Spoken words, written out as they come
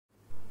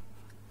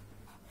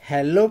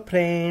Hello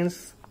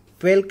friends,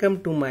 welcome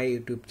to my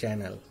YouTube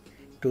channel.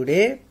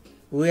 Today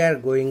we are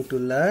going to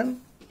learn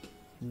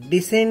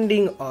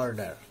descending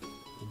order.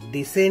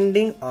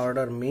 Descending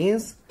order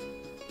means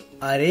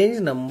arrange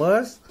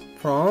numbers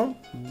from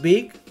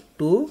big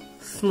to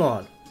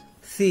small.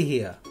 See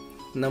here,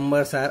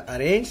 numbers are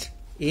arranged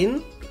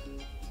in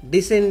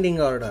descending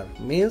order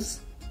means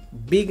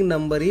big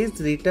number is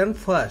written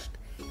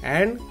first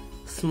and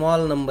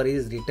small number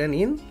is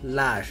written in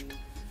last.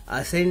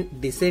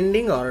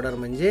 Descending order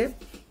म्हणजे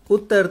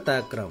उतरता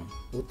क्रम.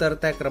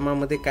 उतरत्या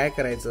क्रमामध्ये काय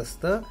करायचं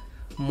असतं,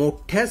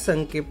 मोठ्या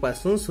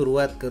संख्येपासून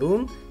सुरुवात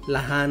करून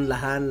लहान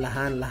लहान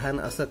लहान लहान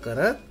असं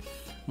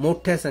करत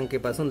मोठ्या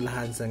संख्येपासून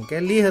लहान संख्या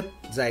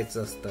लिहत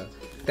जायचं असतं.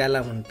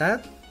 त्याला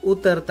म्हणतात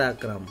उतरता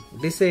क्रम,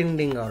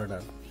 डिसेंडिंग ऑर्डर.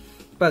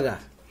 बघा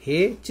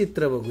हे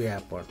चित्र बघूया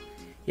आपण.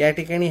 या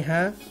ठिकाणी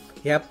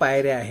ह्या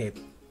पायऱ्या आहेत,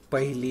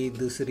 पहिली,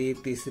 दुसरी,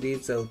 तिसरी,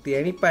 चौथी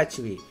आणि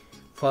पाचवी.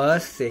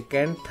 First,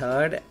 second,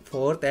 third,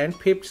 fourth and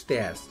fifth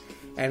stairs,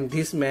 and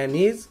this man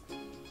is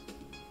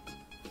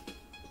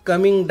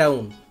coming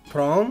down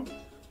from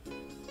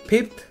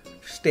fifth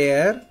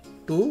stair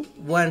to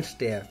one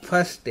stair,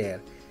 first stair.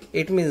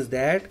 It means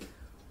that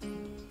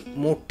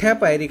मोठ्या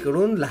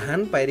पायरीकडून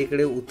लहान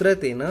पायरीकडे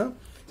उतरत येणं,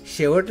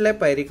 शेवटल्या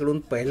पायरीकडून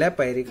पहिल्या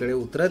पायरीकडे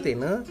उतरत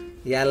येणं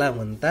याला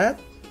म्हणतात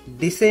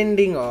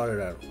डिसेंडिंग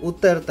ऑर्डर,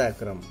 उतरता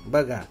क्रम.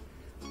 बघा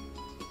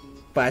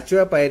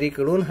पाचव्या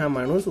पायरीकडून हा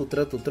माणूस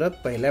उतरत उतरत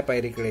पहिल्या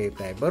पायरीकडे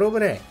येत आहे,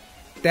 बरोबर आहे.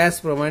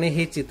 त्याचप्रमाणे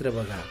हे चित्र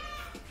बघा.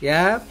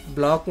 या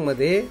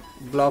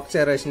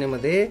ब्लॉकच्या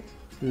रचनेमध्ये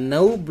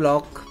 9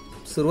 ब्लॉक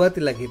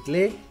सुरुवातीला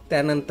घेतले,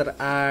 त्यानंतर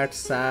 8,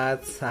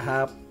 7,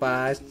 6,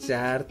 5,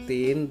 4,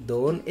 3,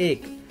 2,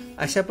 1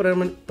 अशा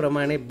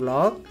प्रमाणे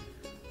ब्लॉक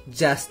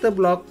जास्त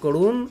ब्लॉक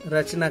कडून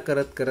रचना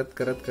करत करत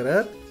करत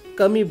करत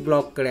कमी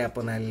ब्लॉक कडे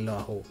आपण आलेलो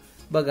आहोत.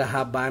 बघा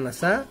हा बाण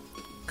असा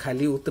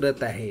खाली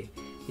उतरत आहे,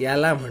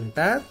 याला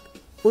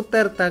म्हणतात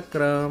उतरता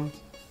क्रम.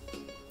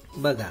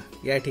 बघा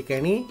या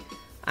ठिकाणी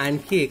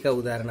आणखी एका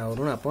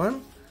उदाहरणावरून आपण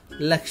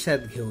लक्षात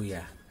घेऊया.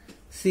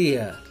 See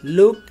here,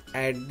 look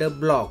at the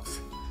blocks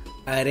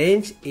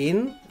arrange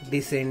in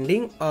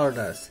descending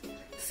orders.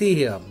 See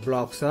here,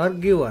 blocks R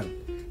given.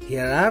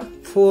 Here R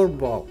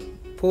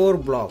 4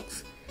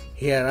 blocks.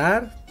 Here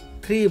are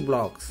 3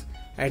 blocks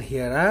and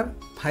here are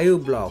 5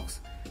 blocks.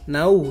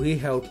 Now we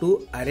have to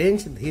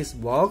arrange these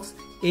blocks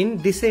in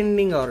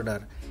descending order.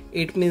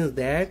 It means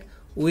that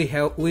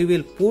we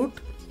will put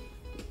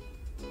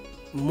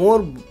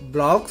more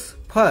blocks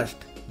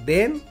first,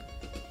 then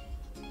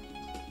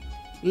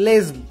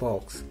less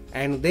box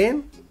and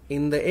then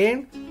in the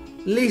end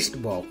least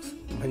box.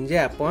 म्हणजे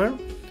आपण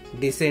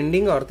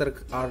descending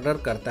order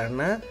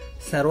करताना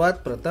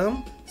सर्वात प्रथम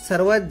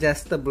सर्वात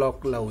जास्त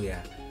block लावूया,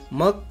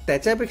 मग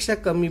त्याच्यापेक्षा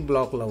कमी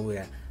ब्लॉक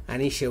लावूया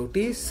आणि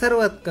शेवटी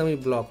सर्वात कमी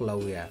ब्लॉक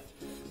लावूया.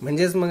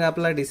 म्हणजेच मग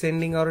आपला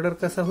डिसेंडिंग ऑर्डर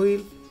कसा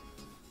होईल.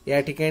 या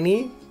ठिकाणी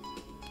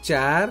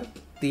 4,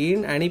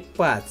 3 आणि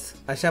 5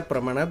 अशा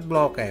प्रमाणात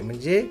ब्लॉक आहे,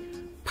 म्हणजे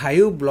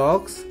 5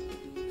 ब्लॉक्स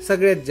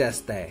सगळ्यात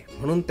जास्त आहे,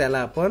 म्हणून त्याला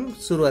आपण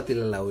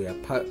सुरुवातीला लावूया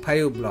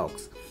 5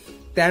 ब्लॉक्स.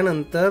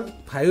 त्यानंतर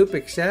 5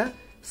 पेक्षा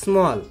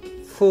स्मॉल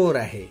 4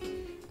 आहे,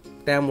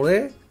 त्यामुळे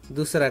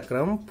दुसरा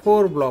क्रम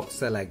 4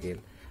 ब्लॉक्सचा लागेल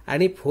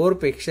आणि 4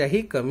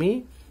 पेक्षाही कमी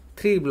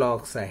 3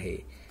 ब्लॉक्स आहे,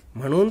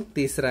 म्हणून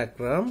तिसरा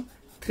क्रम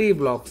 3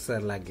 ब्लॉक्सचा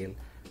लागेल.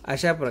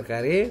 अशा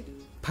प्रकारे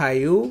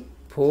 5,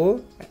 4,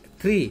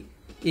 3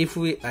 if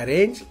we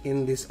arrange in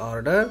this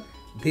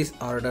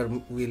order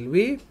will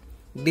be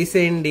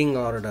descending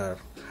order.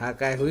 हा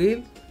काय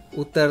होईल,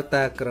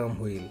 उतरता क्रम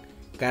होईल.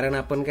 कारण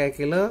आपण काय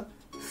केलं,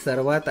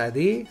 सर्वात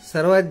आधी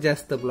सर्वात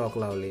जास्त ब्लॉक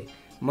लावले,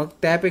 मग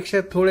त्यापेक्षा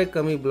थोडे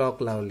कमी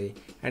ब्लॉक लावले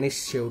आणि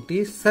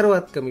शेवटी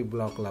सर्वात कमी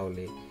ब्लॉक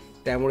लावले.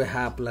 त्यामुळे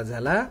हा आपला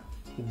झाला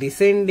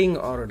डिसेंडिंग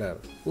ऑर्डर,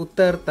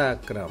 उतरता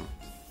क्रम.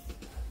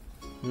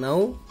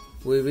 Now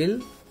we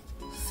will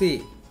see.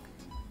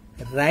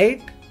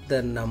 Write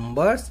the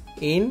numbers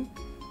in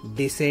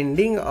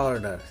descending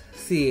order.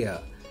 See here,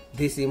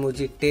 this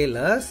emoji tell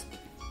us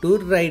to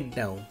write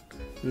down.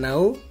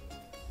 Now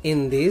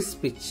in this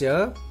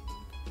picture,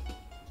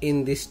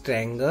 in this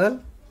triangle,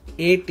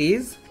 8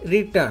 is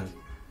written.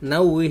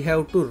 Now we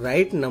have to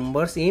write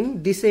numbers in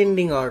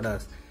descending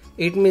orders.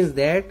 It means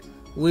that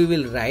we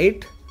will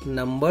write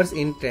numbers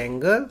in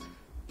triangle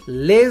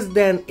less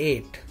than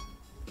 8,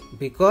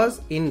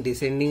 because in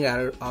descending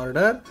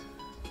order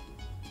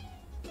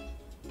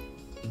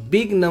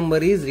big number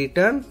is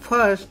written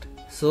first,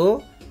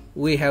 so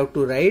we have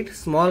to write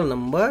small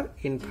number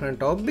in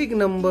front of big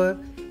number.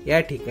 या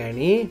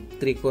ठिकाणी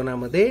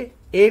त्रिकोणामध्ये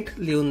 8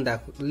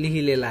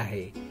 लिहिलेला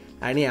आहे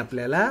आणि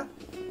आपल्याला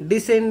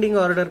descending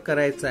order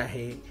करायचं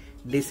आहे.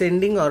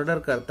 Descending order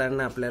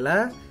करताना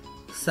आपल्याला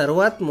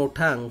सर्वात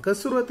मोठा अंक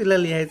सुरुवातीला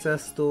लिहायचा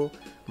असतो.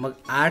 मग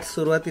 8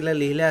 सुरुवातीला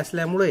लिहिले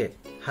असल्यामुळे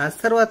हा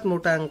सर्वात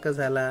मोठा अंक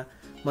झाला.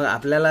 मग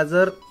आपल्याला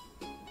जर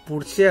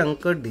पुढचे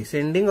अंक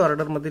डिसेंडिंग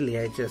ऑर्डर मध्ये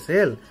लिहायचे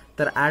असेल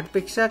तर 8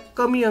 पेक्षा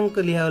कमी अंक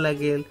लिहावे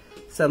लागेल.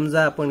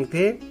 समजा आपण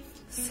इथे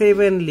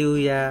 7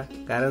 लिहूया,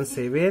 कारण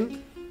 7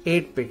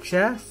 8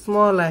 पेक्षा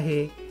स्मॉल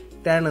आहे.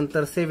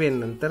 त्यानंतर 7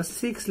 नंतर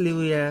 6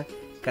 लिहूया,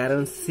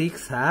 कारण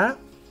 6 हा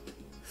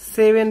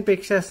 7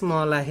 पेक्षा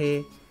स्मॉल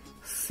आहे.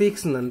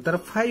 6 नंतर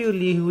 5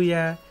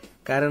 लिहूया,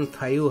 कारण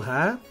 5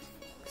 हा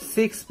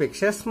 6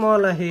 पेक्षा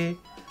स्मॉल आहे.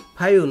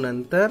 5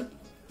 नंतर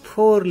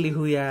 4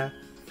 लिहूया.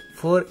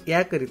 4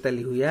 याकरिता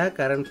लिहूया,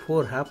 कारण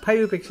 4 हा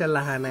 5 पेक्षा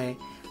लहान आहे.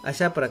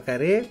 अशा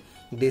प्रकारे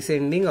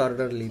डिसेंडिंग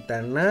ऑर्डर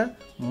लिहिताना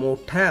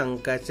मोठ्या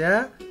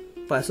अंकाच्या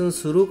पासून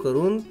सुरू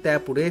करून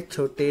त्यापुढे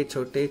छोटे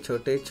छोटे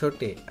छोटे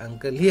छोटे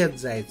अंक लिहत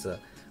जायचं.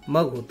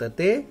 मग होतं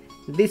ते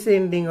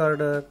डिसेंडिंग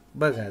ऑर्डर.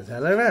 बघा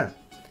झालं ना.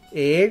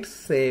 8,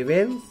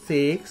 7,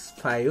 6,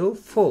 5,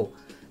 4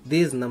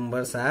 these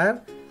numbers are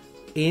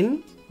in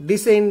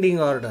descending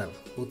order.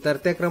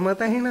 उतरत्या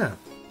क्रमात आहे ना.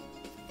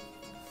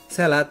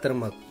 चला तर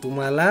मग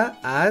तुम्हाला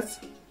आज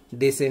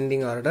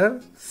डिसेंडिंग ऑर्डर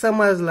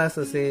समजलाच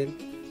असेल.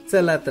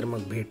 चला तर मग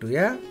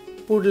भेटूया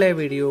पुढल्या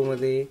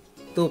व्हिडिओमध्ये.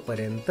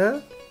 तोपर्यंत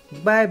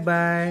बाय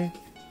बाय.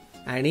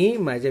 आणि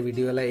माझ्या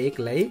व्हिडिओला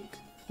एक लाईक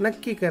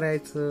नक्की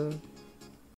करायचं.